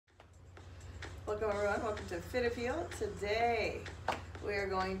Welcome everyone, welcome to Fit Appeal. Today we are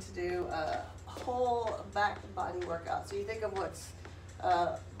going to do a whole back body workout. So you think of what's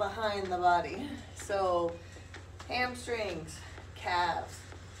behind the body. So hamstrings, calves,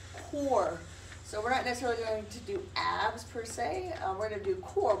 core. So we're not necessarily going to do abs per se, we're going to do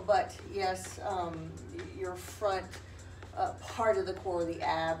core, but yes, your front part of the core, the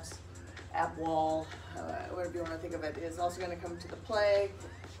abs, ab wall, whatever you want to think of it, is also going to come to the play.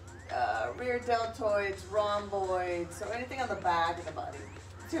 Rear deltoids, rhomboids, so anything on the back of the body.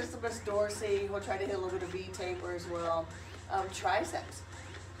 Tibialis dorsi, we'll try to hit a little bit of V taper as well. Triceps,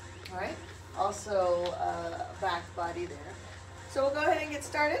 all right? Also back body there. So we'll go ahead and get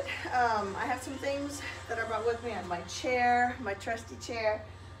started. I have some things that I brought with me. I have my chair, my trusty chair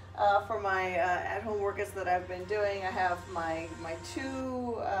for my at-home workouts that I've been doing. I have my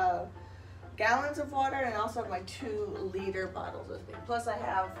 2 gallons of water, and I also have my 2-liter bottles with me. Plus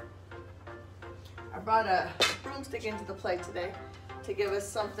I brought a broomstick into the play today to give us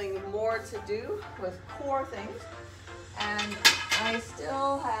something more to do with core things. And I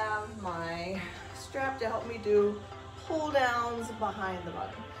still have my strap to help me do pull downs behind the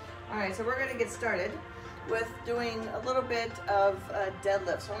body. All right, so we're gonna get started with doing a little bit of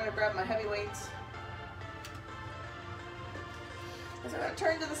deadlift. So I'm gonna grab my heavy weights. So I'm gonna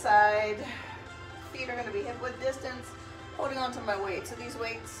turn to the side. Feet are gonna be hip width distance, holding on to my weight. So these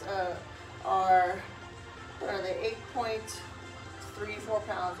weights are, what are they, 8.34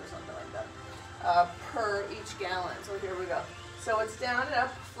 pounds or something like that per each gallon. So here we go. So it's down and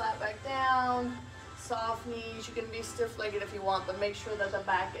up, flat back down, soft knees. You can be stiff-legged if you want, but make sure that the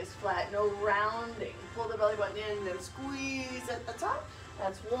back is flat. No rounding. Pull the belly button in and squeeze at the top.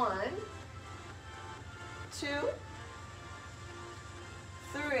 That's 1, 2,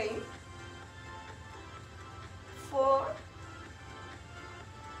 3, 4,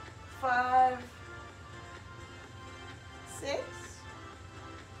 5, 6,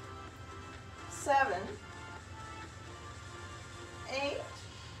 7, 8,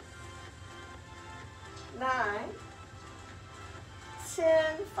 9,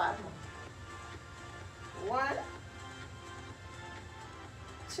 10, 5 more. 1,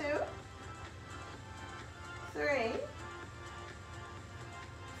 2, 3,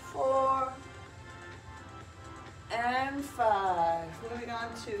 4, and 5. Moving on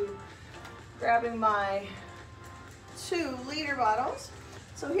to grabbing my 2-liter bottles.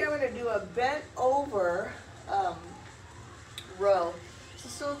 So here I'm going to do a bent over row. So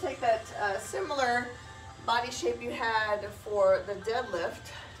still take that similar body shape you had for the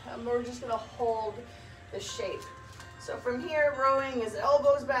deadlift. We're just going to hold the shape. So from here, rowing is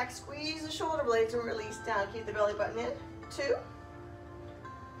elbows back, squeeze the shoulder blades and release down. Keep the belly button in. 2,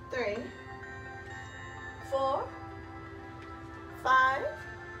 3, 4, 5,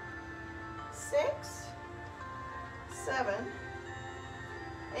 6, 7,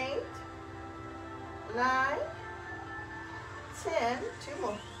 8, 9, 10, 2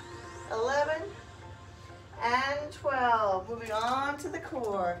 more, 11, and 12. Moving on to the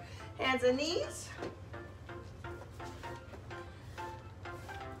core. Hands and knees.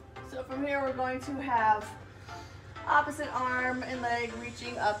 So from here we're going to have opposite arm and leg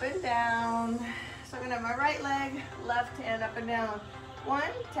reaching up and down. So I'm going to have my right leg, left hand up and down. 1,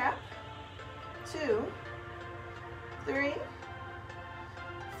 tap, 2, 3,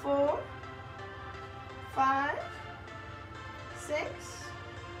 4, 5, 6,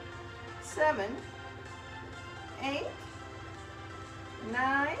 7, 8,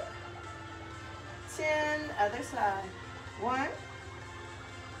 9, 10, other side. 1,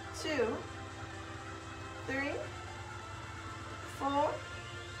 2, 3, 4,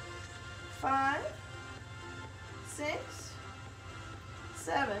 5, 6,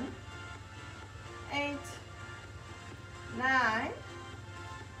 7, 8, 9,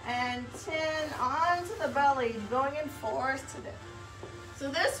 and 10. Onto the belly, going in 4s today. So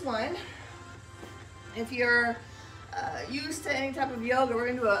this one, if you're used to any type of yoga, we're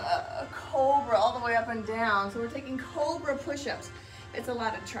going to do a cobra all the way up and down. So we're taking cobra push-ups. It's a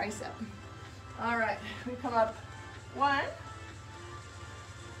lot of tricep. All right, we come up 1,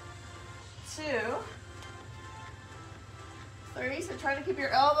 2, 3. So try to keep your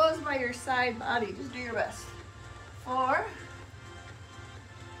elbows by your side body. Just do your best. 4,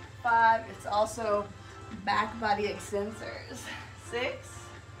 5. It's also back body extensors. 6,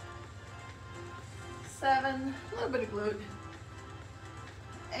 7. A little bit of glute.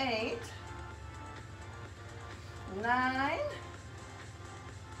 8, 9,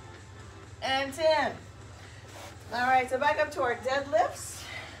 and 10. All right, so back up to our deadlifts.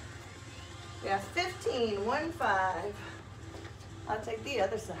 We have 15, 1, 5. I'll take the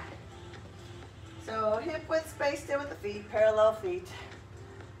other side. So hip width spaced in with the feet, parallel feet.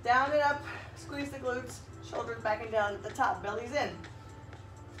 Down and up, squeeze the glutes, shoulders back and down at the top, belly's in.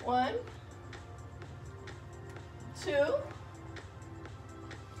 1, 2,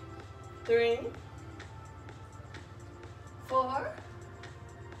 3, 4,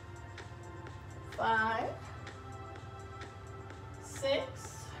 5,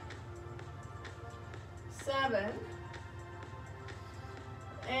 6, 7,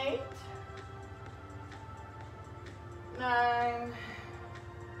 8, 9,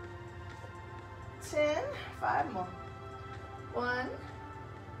 10, 5 more. 1,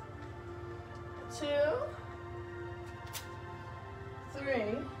 2,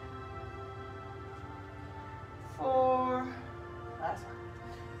 3, 4, last one,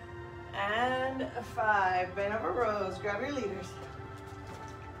 and 5. Bend over rows, grab your leaders.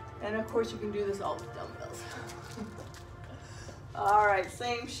 And of course you can do this all with dumbbells. All right,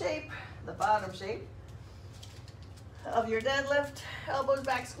 same shape, the bottom shape of your deadlift. Elbows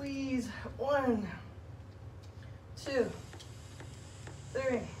back, squeeze. 1, 2,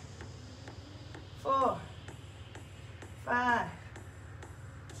 3, 4, 5,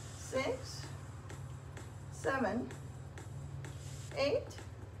 6, 7, 8,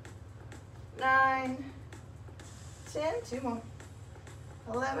 9, 10, 2 more,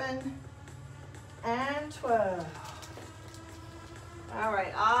 11, and 12. All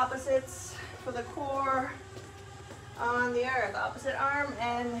right, opposites for the core on the earth. Opposite arm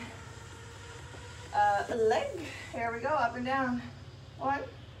and leg. Here we go, up and down. 1,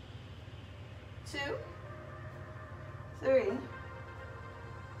 2, 3,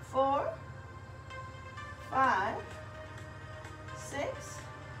 4, 5, 6,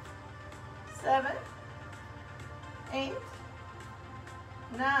 7, 8,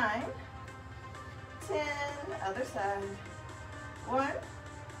 9, 10. Other side. 1,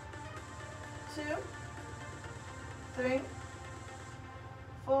 2, 3,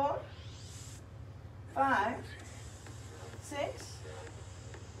 4, 5, 6,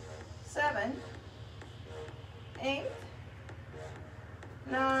 7, 8,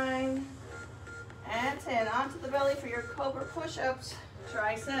 9, and 10. Onto the belly for your cobra push-ups,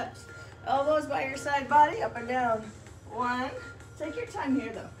 triceps. Elbows by your side body, up and down. 1, take your time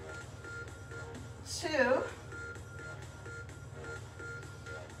here though. 2,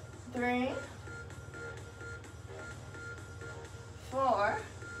 3, 4,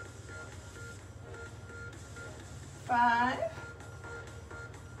 5,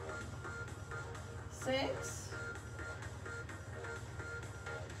 6,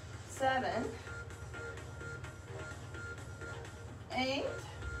 7, 8,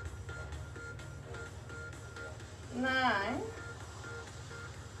 9,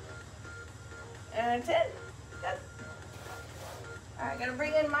 and 10. Good. All right, gonna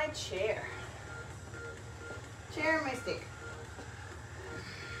bring in my chair. Chair and my stick.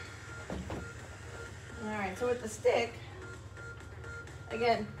 All right, so with the stick,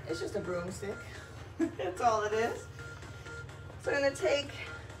 again, it's just a broomstick. That's all it is. So I'm gonna take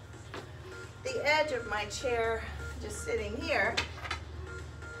the edge of my chair, just sitting here.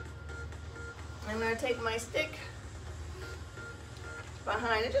 I'm gonna take my stick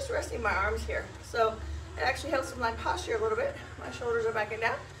behind it, just resting my arms here. So it actually helps with my posture a little bit. My shoulders are back and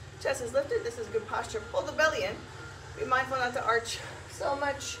down. Chest is lifted. This is good posture. Pull the belly in. Be mindful not to arch so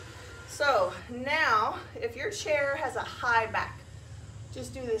much. So now, if your chair has a high back,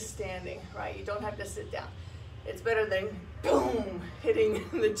 just do this standing, right? You don't have to sit down. It's better than boom, hitting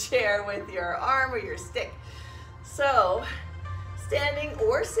the chair with your arm or your stick. So standing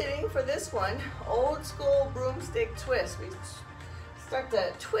or sitting for this one, old school broomstick twist. We start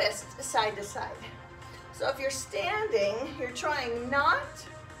to twist side to side. So if you're standing, you're trying not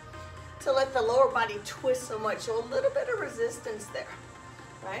to let the lower body twist so much. So a little bit of resistance there,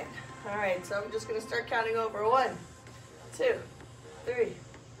 right? All right, so I'm just gonna start counting over. 1, 2, 3,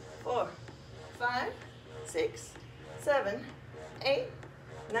 4, 5, 6, 7, 8,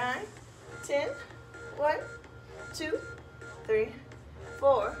 9, 10. 1, 2, 3,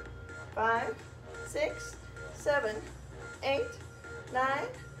 4, 5, 6, 7, 8, 9,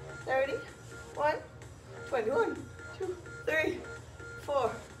 30, 1, 21, 2, 3,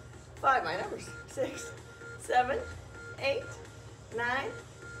 4, 5, my numbers, 6, 7, 8, 9,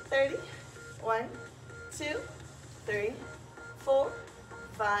 30, 1, 2, 3, 4,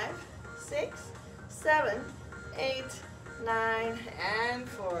 5, 6, 7, 8, 9, and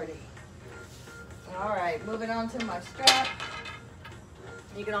 40. All right, moving on to my strap.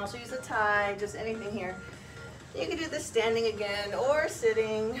 You can also use a tie, just anything here. You can do this standing again or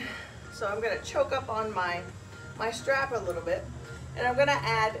sitting. So I'm gonna choke up on my strap a little bit, and I'm gonna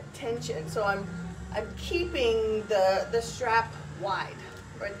add tension. So I'm I'm keeping the strap wide.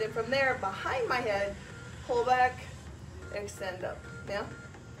 Right then from there, behind my head, pull back, extend up. Yeah?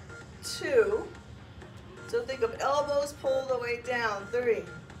 2. So think of elbows pulled the way down. 3,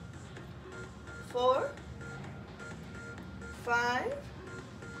 4, 5,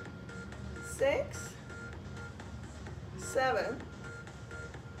 6, 7,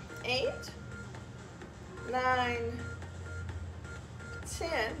 8, 9,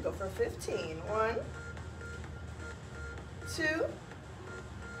 10. Go for 15. 1, 2,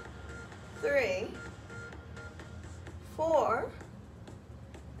 3, 4,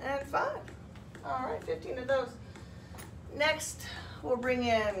 and 5. All right, 15 of those. Next, we'll bring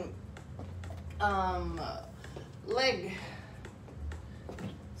in leg.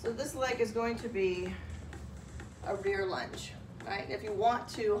 So this leg is going to be a rear lunge, right? If you want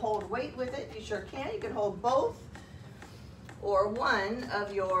to hold weight with it, you sure can. You can hold both or one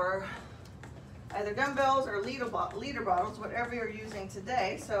of your either dumbbells or liter bottles, whatever you're using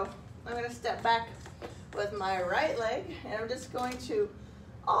today. So I'm going to step back with my right leg, and I'm just going to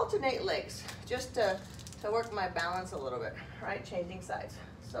alternate legs just to work my balance a little bit, right? Changing sides.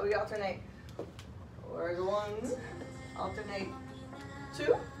 So we alternate. Where's 1, alternate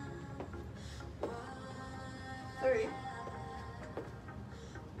 2, 3,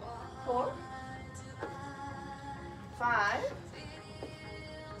 4, 5,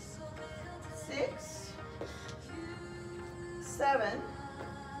 6, 7,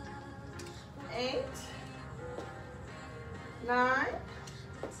 8, 9,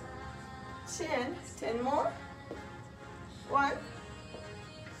 10. 10 more. 1,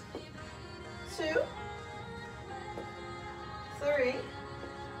 2, 3,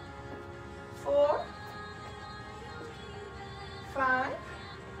 4, 5,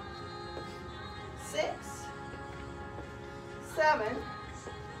 6, 7,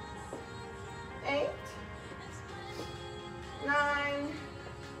 8, 9.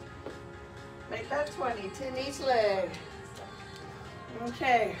 Make that 20. 10 each leg.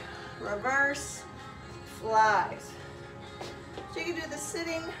 Okay, reverse flies. So you can do this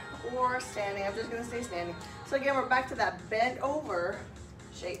sitting or standing. I'm just going to stay standing. So again, we're back to that bent over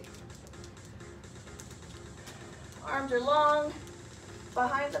shape. Arms are long,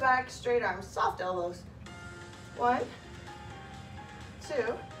 behind the back, straight arms, soft elbows. 1,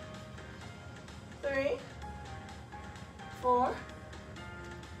 2, 3, 4,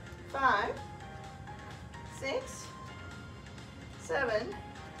 5, 6, 7,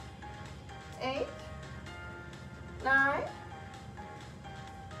 8, 9,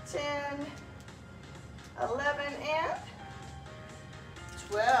 10, 11, and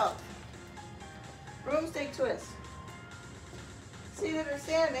 12. Broomstick twist. Seated or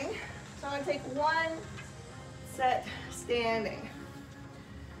standing. So I'm going to take one set standing,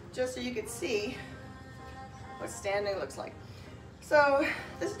 just so you can see what standing looks like. So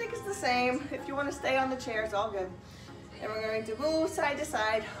this stick is the same. If you want to stay on the chair, it's all good. And we're going to move side to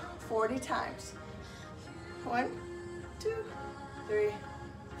side 40 times. 1, 2, 3,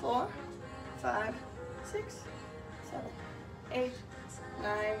 4, 5, 6, 7, 8,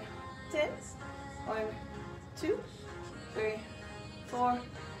 9, 10. 1, 2, 3, 4,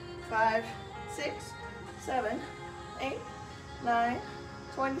 5, 6, 7, 8, 9,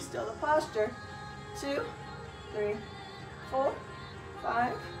 20. Still the posture. 2, 3, 4,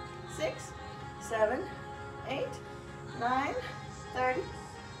 5, 6, 7, 8, 9, 30.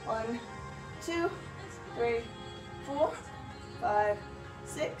 1, 2, 3, 4, 5,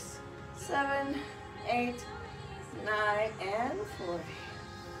 6, 7, 8, 9, and 40.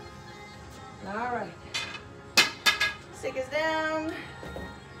 All right. Stick is down.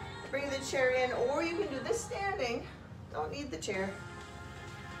 Bring the chair in, or you can do this standing. Don't need the chair.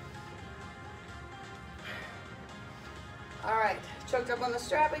 All right. Choked up on the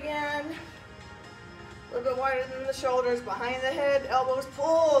strap again. A little bit wider than the shoulders, behind the head, elbows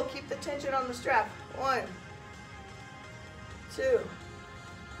pull. Keep the tension on the strap. 1, 2,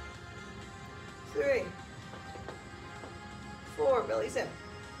 3, 4, belly's in.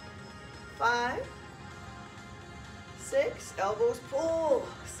 5, 6, elbows pull.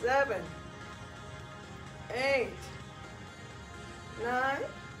 7, 8, 9,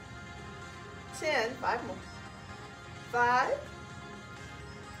 10, 5 more. 5,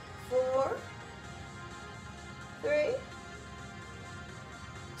 4, 3,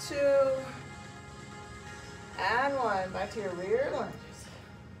 2, and 1. Back to your rear lunges.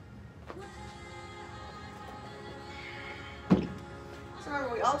 So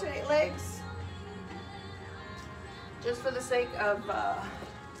remember, we alternate legs just for the sake of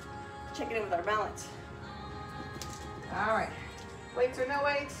checking in with our balance. All right, weights or no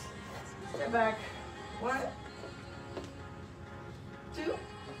weights, step back, 1, 2,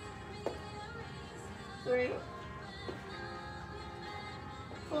 3,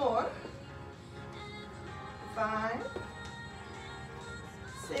 4, 5,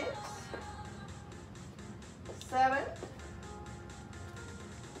 6, 7,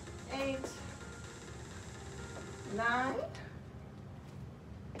 8, 9,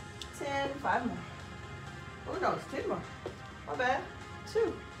 10, 5 more. Oh no, it's 10 more. My bad.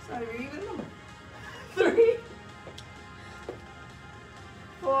 2. It's not even even number. 3,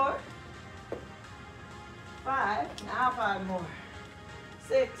 4, 5. Now 5 more.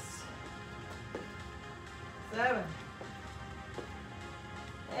 6, 7,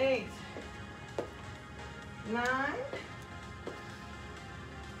 8, 9,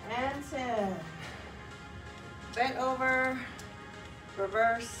 and 10. Bent over,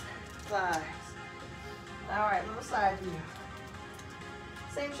 reverse flies. All right, little side view.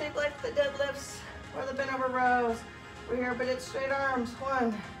 Same shape like the deadlifts or the bent over rows. We're here, but it's straight arms.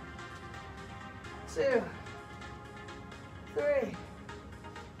 1, 2, 3,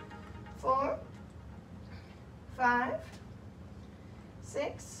 4, 5,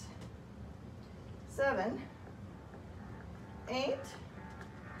 6, 7, 8,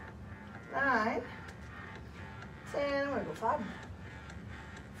 9, 10. I'm gonna go 5 more.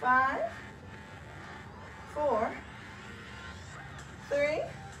 5, 4, 3,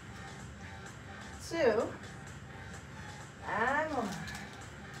 2, and 1.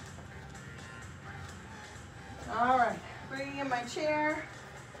 All right, bringing in my chair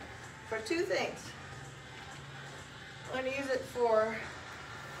for 2 things. I'm going to use it for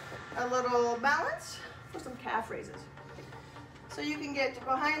a little balance for some calf raises. So you can get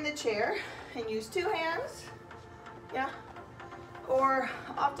behind the chair and use 2 hands, yeah, or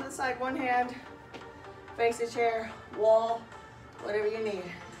off to the side, 1 hand, face the chair, wall, whatever you need.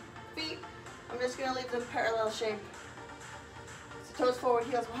 Feet, I'm just going to leave them parallel shape. So toes forward,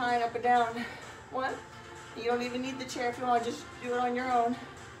 heels behind, up and down. 1. You don't even need the chair if you want to just do it on your own.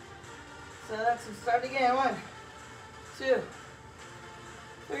 So let's start again. 1, 2,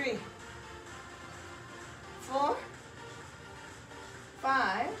 3, 4,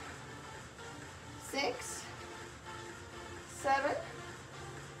 5, 6, 7,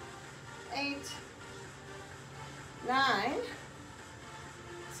 8, 9,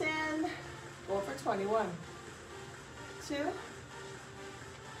 10, go for 21. 2,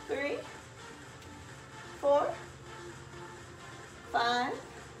 3, 4, 5,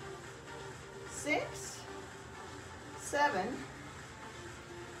 6, 7,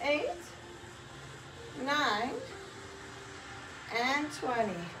 8, 9, and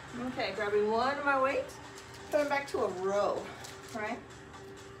 20. Okay, grabbing one of my weights, put it back to a row, right?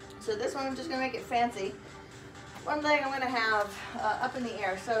 So this one I'm just gonna make it fancy. One leg I'm gonna have up in the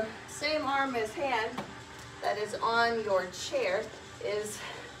air. So same arm as hand that is on your chair is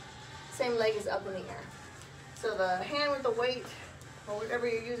same leg is up in the air. So the hand with the weight or whatever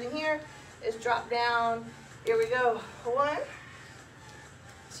you're using here is drop down. Here we go. 1,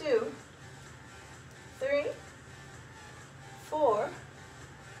 2, 3, 4,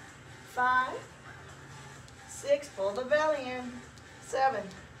 5, 6, pull the belly in. 7,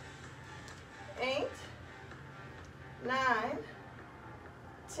 8, 9,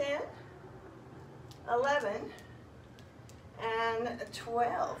 10, 11, and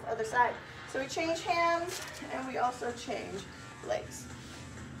 12. Other side. So we change hands and we also change legs.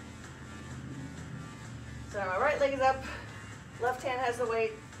 So my right leg is up, left hand has the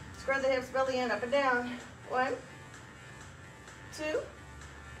weight. Spread the hips, belly in, up and down. 1, 2,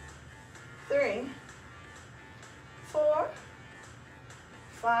 3, 4,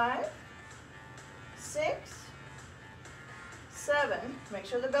 5, 6, 7. Make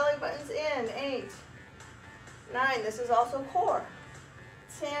sure the belly button's in. 8, 9. This is also core.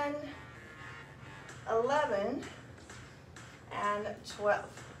 10, 11, and 12.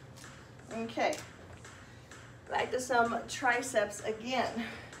 Okay. Back to some triceps again.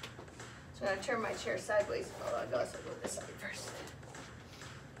 So I'm going to turn my chair sideways. Oh, I'll go this side first.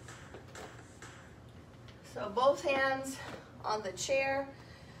 So both hands on the chair.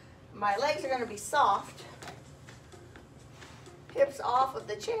 My legs are going to be soft. Hips off of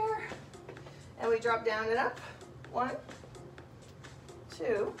the chair. And we drop down and up. 1,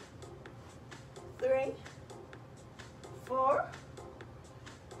 2, 3, 4,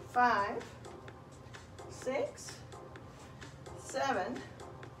 5, 6, 7,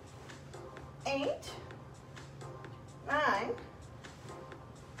 8, 9,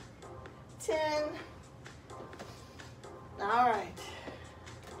 10. All right.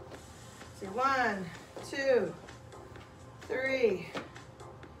 So 1, 2, 3.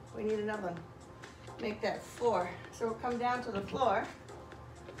 We need another one. make that floor. So we'll come down to the floor,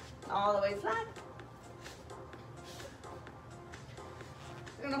 all the way flat.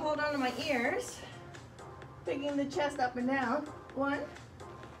 I'm gonna hold on to my ears, picking the chest up and down. 1,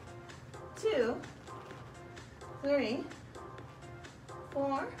 2, 3,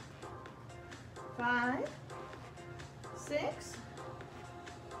 4, 5, 6,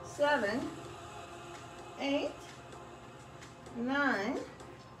 7, 8, 9,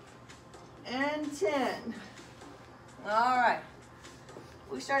 and 10. All right,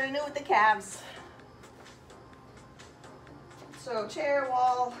 we started new with the calves. So chair,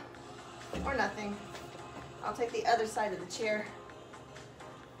 wall, or nothing. I'll take the other side of the chair.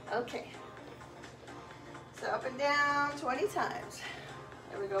 Okay. So up and down 20 times.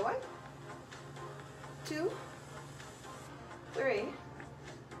 There we go. 1, 2, 3,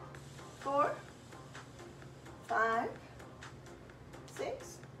 4, 5,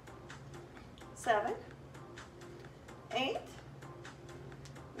 6, 7, 8,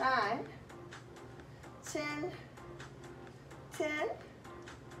 9, 10, 10,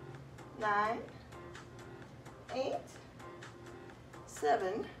 9, 8,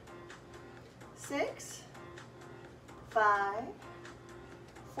 7, 6, 5,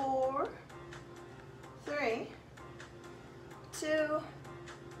 4, 3, 2,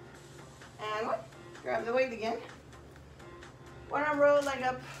 and 1. Grab the weight again. One arm row, leg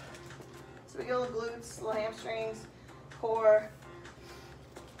up. So we get little glutes, little hamstrings, core,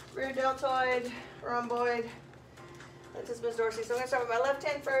 rear deltoid, rhomboid, latissimus dorsi. So I'm gonna start with my left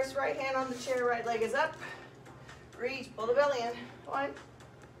hand first, right hand on the chair, right leg is up. Reach, pull the belly in. 1,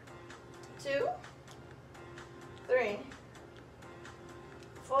 2, 3,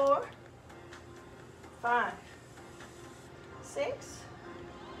 4, 5, 6,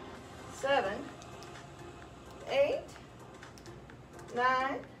 7, 8,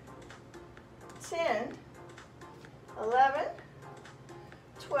 9, 10, 11,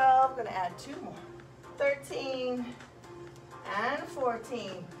 12, gonna add 2 more, 13, and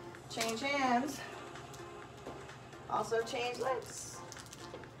 14. Change hands. Also change legs.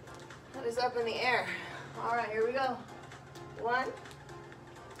 That is up in the air. All right, here we go. 1,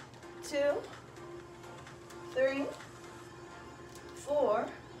 2, 3, 4,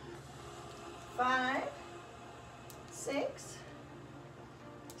 5, 6,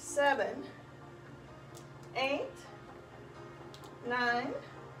 7, 8, 9,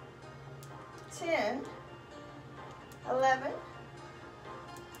 10, 11,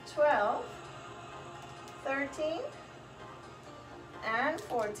 12, 13, and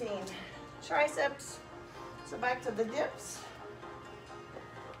 14. Triceps. So back to the dips.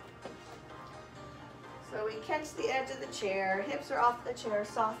 So we catch the edge of the chair, hips are off the chair,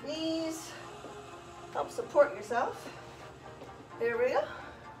 soft knees. Help support yourself. Here we go.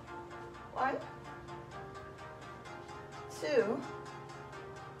 1, 2,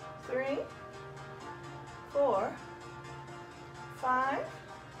 3, 4, 5,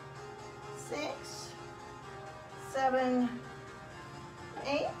 6, 7,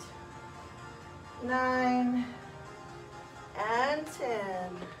 8, 9, and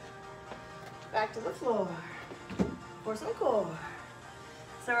 10. Back to the floor for some core.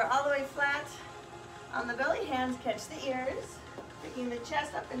 So we're all the way flat on the belly, hands catch the ears, picking the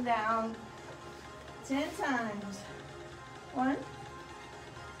chest up and down 10 times. 1,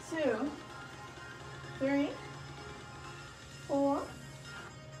 2, 3, 4,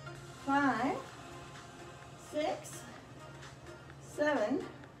 5, 6, 7,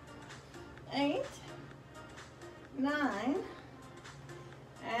 8, 9,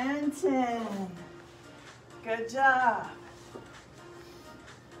 and 10. Good job.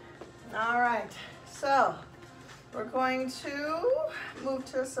 All right, so we're going to move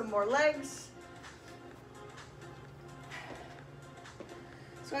to some more legs.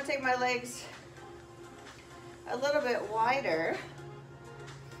 So I'm gonna take my legs a little bit wider.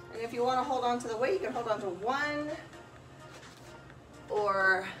 And if you wanna hold on to the weight, you can hold on to 1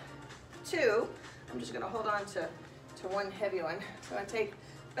 or 2. I'm just gonna hold on to one heavy one. So I'm gonna take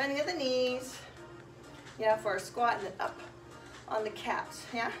bending of the knees, yeah, for a squat and then up on the calves,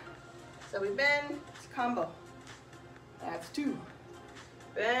 yeah? So we bend, it's a combo. That's 2.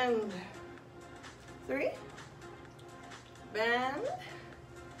 Bend, 3. Bend,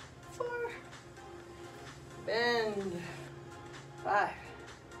 4. Bend, 5.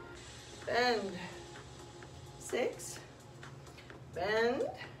 Bend, 6. Bend,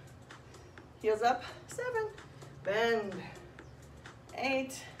 heels up, 7. Bend,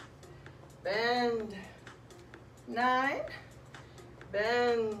 8. Bend, 9.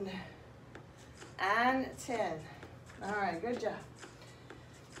 Bend, and 10. All right, good job.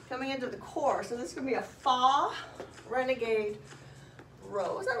 coming into the core. So this is gonna be a fa renegade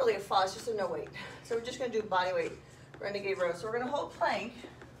row. It's not really a fa, it's just a no weight. So we're just gonna do body weight renegade row. So we're gonna hold plank,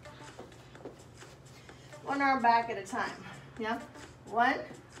 one arm back at a time. Yeah, 1,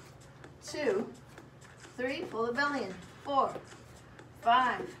 2, 3, pull the belly in, 4,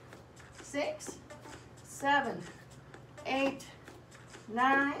 5, 6, 7, 8,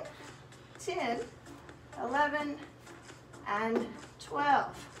 9, 10, 11, and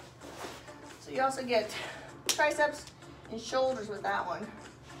 12. So you also get triceps and shoulders with that one.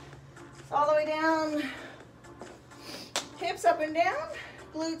 So all the way down, hips up and down,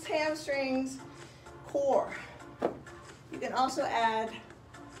 glutes, hamstrings, core. You can also add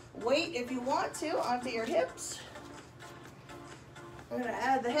weight if you want to onto your hips. I'm gonna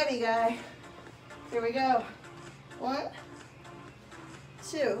add the heavy guy. Here we go. 1,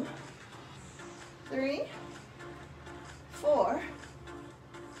 2, 3, 4,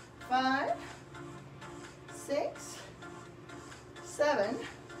 5, 6, 7,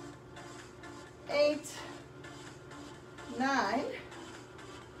 8, 9,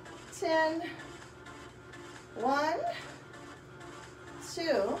 10, 1,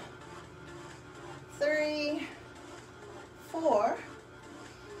 2, 3, 4,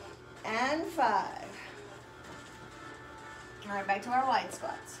 and 5. All right, back to our wide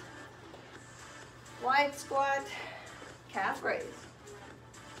squats. Wide squat, calf raise.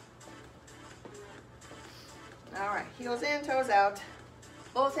 All right, heels in, toes out.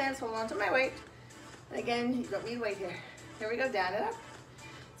 Both hands hold on to my weight. And again, you don't need weight here. Here we go, down and up.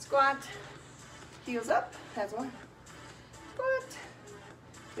 Squat, heels up, that's 1. Squat,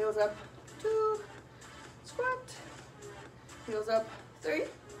 heels up, 2. Squat, heels up, 3.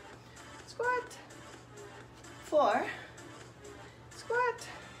 Squat, 4. Squat,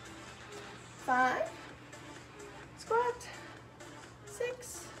 5. Squat,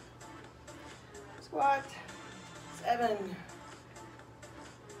 6. Squat, 7,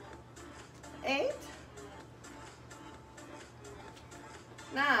 8,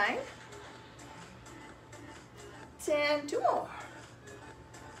 9, 10, 2 more,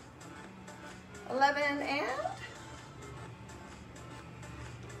 11, and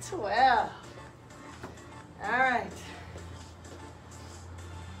 12. All right.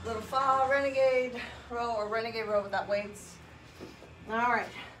 Little fa renegade row or renegade row without weights. All right.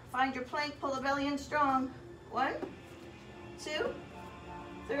 Find your plank, pull the belly in strong. 1, 2,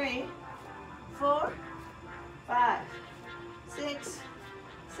 3, 4, 5, 6,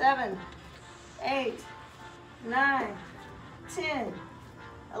 7, 8, 9, 10,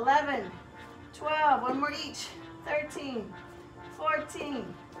 11, 12. One more each. 13,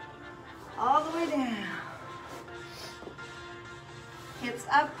 14. All the way down. Hips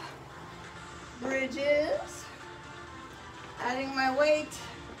up. Bridges. Adding my weight.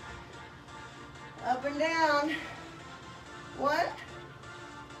 Up and down. 1,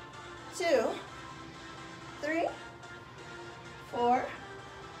 2, 3, 4,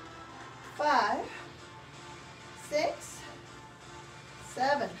 5, 6,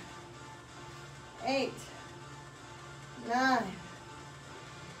 7, 8, 9,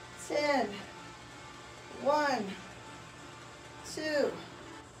 10, 1, 2,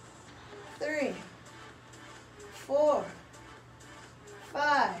 3, 4,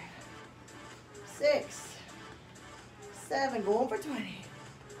 5, 6, 7, going for 20,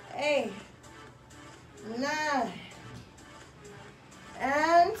 8, 9,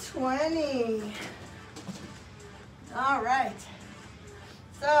 and 20. All right.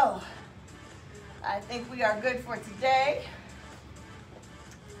 So, I think we are good for today.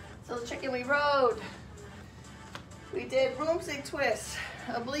 So, chicken we rode. We did broomstick twists,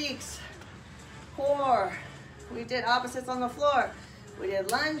 obliques, core. We did opposites on the floor. We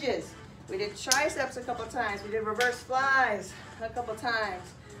did lunges. We did triceps a couple times. We did reverse flies a couple times.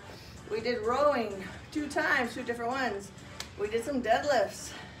 We did rowing 2 times, 2 different ones. We did some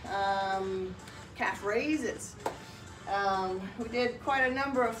deadlifts, calf raises. We did quite a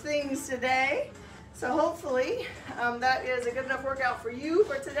number of things today. So hopefully that is a good enough workout for you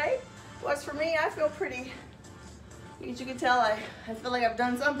for today. Was for me. I feel pretty, as you can tell, I feel like I've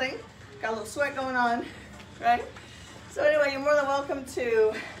done something. Got a little sweat going on, right? So anyway, you're more than welcome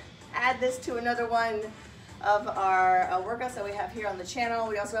to add this to another one of our workouts that we have here on the channel.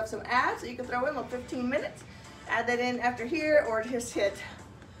 We also have some abs that you can throw in, like 15 minutes. Add that in after here, or just hit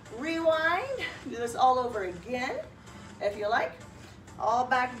rewind. Do this all over again if you like. All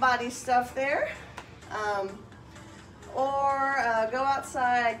back body stuff there. Or go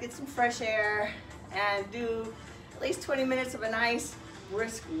outside, get some fresh air, and do at least 20 minutes of a nice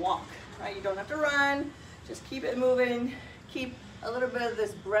brisk walk. Right? You don't have to run, just keep it moving, keep a little bit of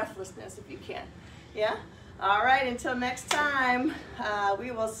this breathlessness if you can. Yeah? All right, until next time,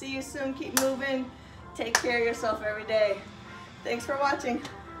 we will see you soon. Keep moving. Take care of yourself every day. Thanks for watching.